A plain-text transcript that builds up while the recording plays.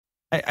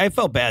I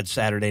felt bad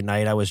Saturday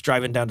night. I was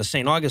driving down to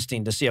St.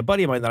 Augustine to see a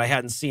buddy of mine that I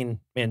hadn't seen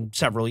in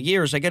several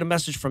years. I get a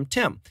message from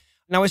Tim.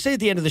 Now, I say at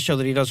the end of the show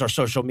that he does our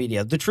social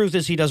media. The truth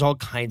is he does all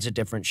kinds of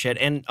different shit.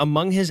 And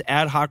among his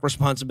ad hoc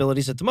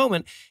responsibilities at the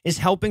moment is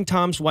helping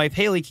Tom's wife,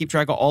 Haley, keep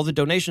track of all the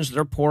donations that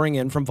are pouring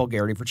in from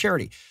Vulgarity for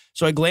Charity.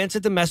 So I glance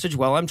at the message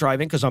while I'm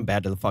driving because I'm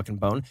bad to the fucking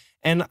bone.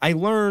 And I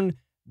learn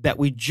that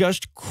we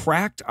just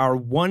cracked our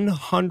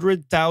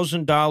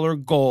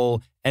 $100,000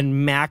 goal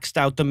and maxed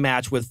out the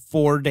match with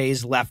 4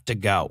 days left to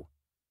go.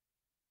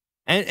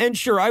 And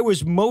sure, I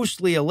was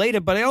mostly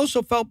elated, but I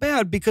also felt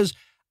bad because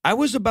I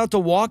was about to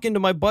walk into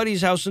my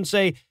buddy's house and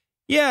say,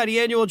 yeah, the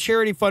annual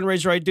charity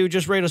fundraiser I do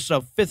just raised us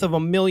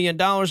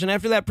 $500,000. And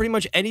after that, pretty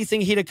much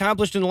anything he'd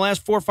accomplished in the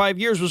last 4 or 5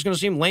 years was going to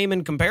seem lame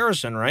in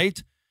comparison,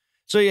 right?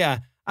 So yeah,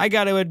 I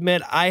got to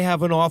admit, I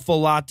have an awful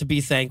lot to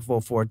be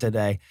thankful for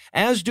today,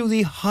 as do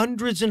the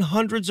hundreds and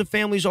hundreds of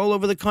families all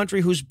over the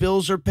country whose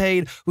bills are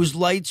paid, whose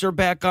lights are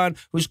back on,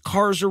 whose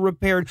cars are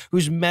repaired,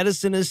 whose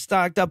medicine is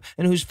stocked up,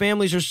 and whose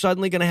families are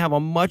suddenly going to have a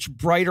much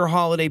brighter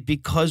holiday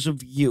because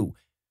of you.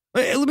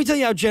 Let me tell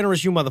you how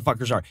generous you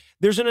motherfuckers are.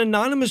 There's an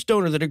anonymous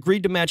donor that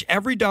agreed to match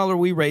every dollar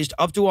we raised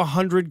up to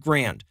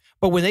 $100,000.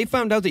 But when they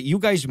found out that you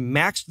guys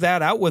maxed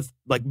that out with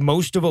like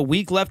most of a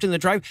week left in the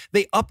drive,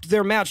 they upped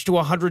their match to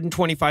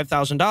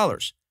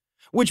 $125,000.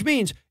 Which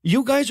means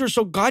you guys are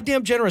so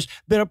goddamn generous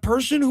that a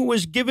person who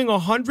was giving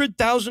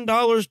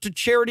 $100,000 to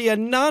charity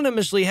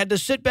anonymously had to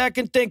sit back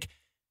and think,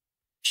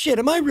 shit,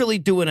 am I really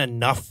doing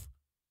enough?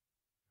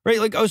 Right?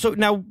 Like, oh, so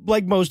now,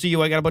 like most of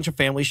you, I got a bunch of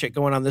family shit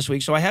going on this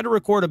week, so I had to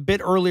record a bit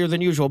earlier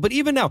than usual. But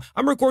even now,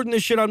 I'm recording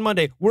this shit on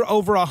Monday. We're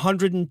over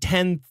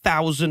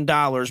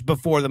 $110,000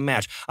 before the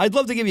match. I'd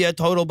love to give you a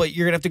total, but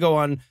you're going to have to go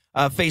on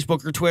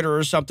Facebook or Twitter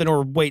or something,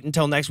 or wait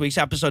until next week's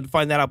episode to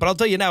find that out. But I'll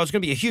tell you now, it's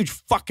going to be a huge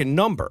fucking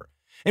number.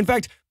 In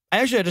fact, I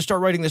actually had to start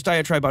writing this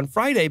diatribe on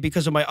Friday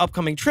because of my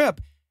upcoming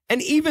trip.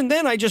 And even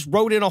then, I just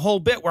wrote in a whole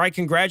bit where I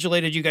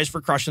congratulated you guys for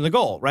crushing the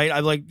goal, right?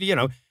 I'm like, you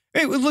know,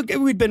 hey, look,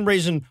 we'd been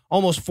raising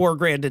almost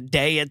 $4,000 a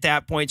day at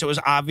that point, so it was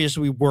obvious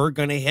we were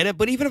going to hit it.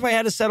 But even if I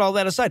had to set all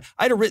that aside,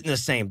 I'd have written the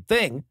same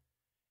thing.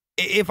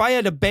 If I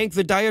had to bank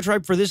the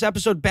diatribe for this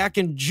episode back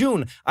in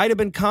June, I'd have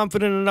been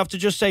confident enough to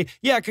just say,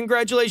 yeah,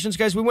 congratulations,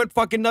 guys. We went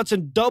fucking nuts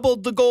and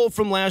doubled the goal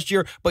from last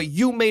year, but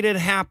you made it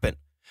happen.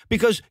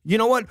 Because you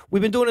know what?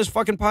 We've been doing this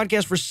fucking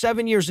podcast for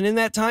 7 years, and in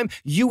that time,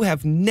 you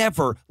have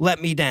never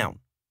let me down.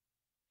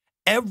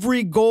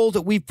 Every goal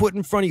that we've put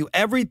in front of you,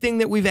 everything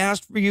that we've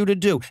asked for you to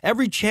do,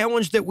 every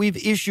challenge that we've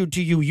issued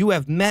to you, you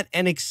have met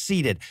and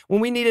exceeded.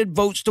 When we needed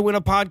votes to win a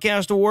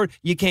podcast award,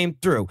 you came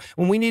through.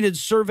 When we needed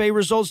survey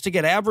results to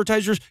get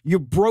advertisers, you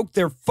broke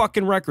their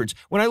fucking records.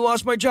 When I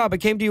lost my job, I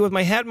came to you with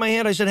my hat in my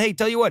hand. I said, hey,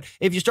 tell you what,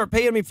 if you start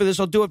paying me for this,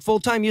 I'll do it full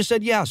time. You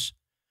said yes.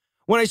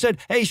 When I said,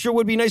 hey, sure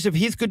would be nice if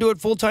Heath could do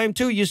it full time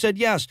too, you said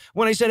yes.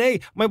 When I said,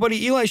 hey, my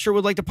buddy Eli sure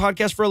would like to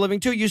podcast for a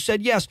living too, you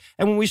said yes.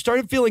 And when we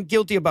started feeling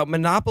guilty about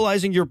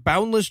monopolizing your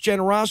boundless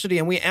generosity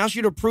and we asked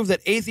you to prove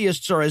that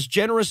atheists are as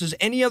generous as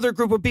any other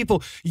group of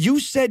people, you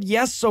said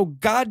yes so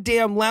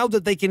goddamn loud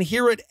that they can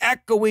hear it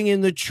echoing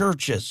in the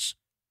churches.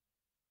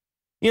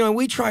 You know,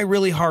 we try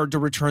really hard to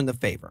return the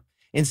favor.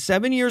 In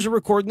 7 years of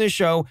recording this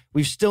show,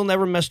 we've still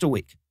never missed a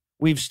week.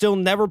 We've still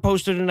never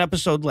posted an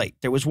episode late.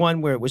 There was one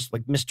where it was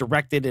like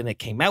misdirected and it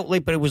came out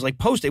late, but it was like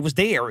posted. It was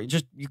there. It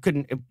just, you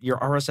couldn't, your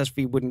RSS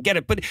feed wouldn't get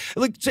it. But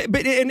like,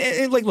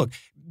 look,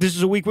 this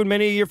is a week when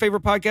many of your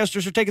favorite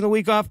podcasters are taking the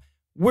week off.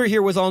 We're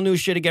here with all new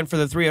shit again for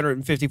the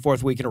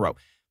 354th week in a row.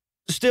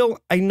 Still,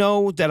 I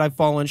know that I've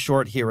fallen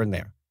short here and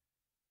there,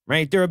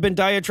 right? There have been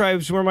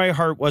diatribes where my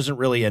heart wasn't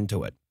really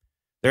into it.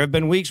 There have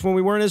been weeks when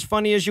we weren't as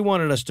funny as you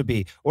wanted us to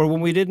be, or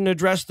when we didn't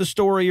address the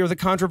story or the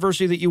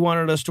controversy that you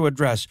wanted us to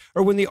address,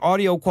 or when the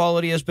audio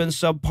quality has been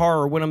subpar,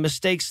 or when a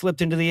mistake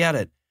slipped into the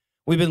edit.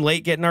 We've been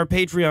late getting our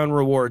Patreon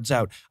rewards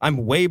out.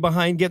 I'm way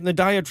behind getting the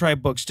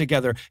Diatribe books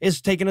together. It's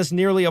taken us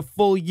nearly a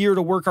full year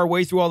to work our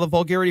way through all the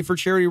Vulgarity for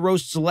Charity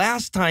roasts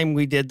last time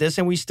we did this,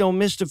 and we still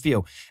missed a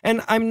few.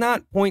 And I'm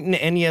not pointing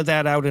any of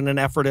that out in an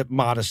effort at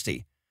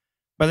modesty.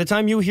 By the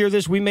time you hear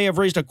this, we may have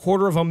raised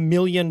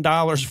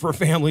 $250,000 for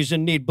families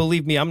in need.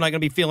 Believe me, I'm not going to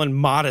be feeling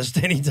modest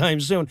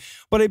anytime soon.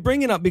 But I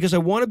bring it up because I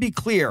want to be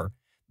clear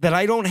that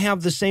I don't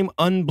have the same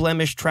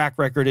unblemished track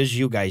record as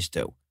you guys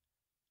do.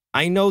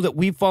 I know that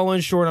we've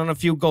fallen short on a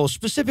few goals,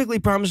 specifically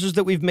promises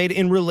that we've made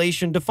in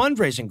relation to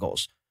fundraising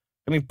goals.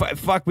 I mean,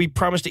 fuck, we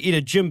promised to eat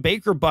a Jim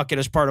Baker bucket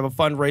as part of a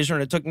fundraiser,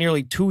 and it took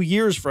nearly 2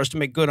 years for us to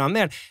make good on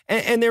that.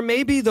 And there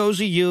may be those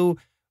of you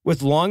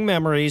with long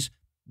memories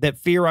that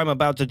fear I'm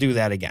about to do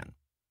that again.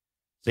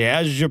 So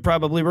as you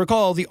probably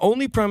recall, the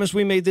only promise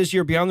we made this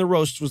year beyond the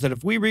roasts was that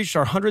if we reached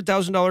our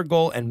 $100,000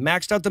 goal and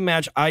maxed out the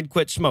match, I'd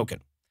quit smoking.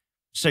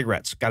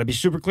 Cigarettes. Got to be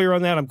super clear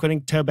on that. I'm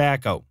quitting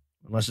tobacco,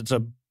 unless it's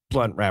a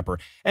blunt wrapper.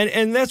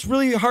 And that's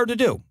really hard to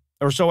do,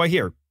 or so I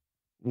hear.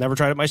 Never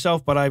tried it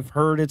myself, but I've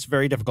heard it's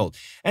very difficult.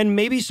 And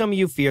maybe some of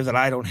you fear that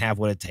I don't have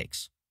what it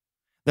takes,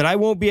 that I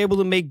won't be able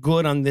to make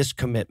good on this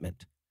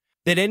commitment.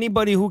 that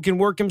anybody who can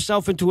work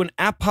himself into an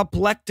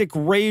apoplectic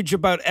rage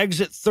about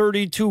Exit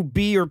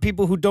 32B or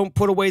people who don't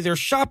put away their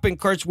shopping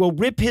carts will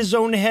rip his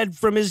own head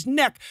from his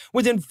neck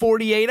within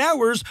 48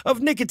 hours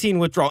of nicotine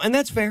withdrawal. And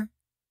that's fair.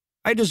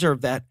 I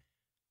deserve that.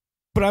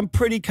 But I'm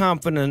pretty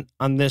confident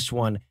on this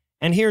one.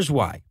 And here's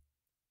why.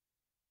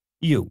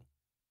 You.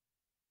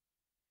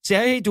 See,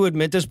 I hate to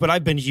admit this, but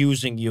I've been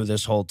using you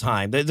this whole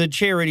time. The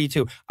charity,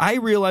 too. I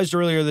realized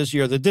earlier this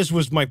year that this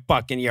was my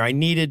fucking year. I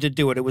needed to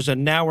do it. It was a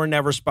now or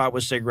never spot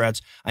with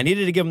cigarettes. I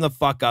needed to give them the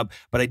fuck up,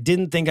 but I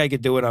didn't think I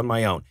could do it on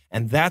my own.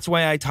 And that's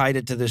why I tied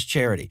it to this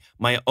charity.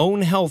 My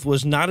own health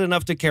was not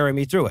enough to carry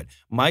me through it.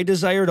 My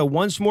desire to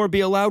once more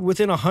be allowed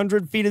within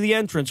 100 feet of the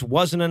entrance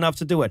wasn't enough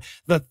to do it.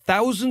 The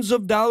thousands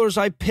of dollars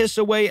I piss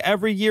away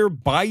every year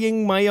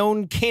buying my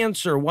own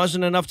cancer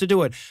wasn't enough to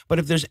do it. But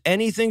if there's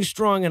anything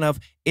strong enough,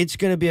 it's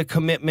going to be a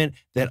commitment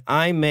that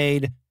I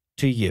made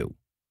to you.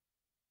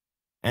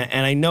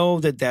 And I know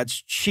that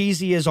that's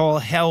cheesy as all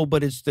hell,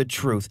 but it's the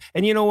truth.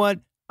 And you know what?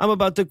 I'm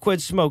about to quit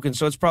smoking,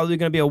 so it's probably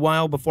going to be a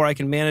while before I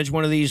can manage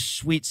one of these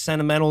sweet,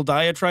 sentimental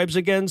diatribes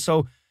again,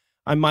 so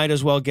I might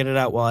as well get it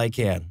out while I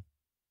can.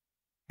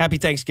 Happy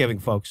Thanksgiving,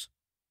 folks.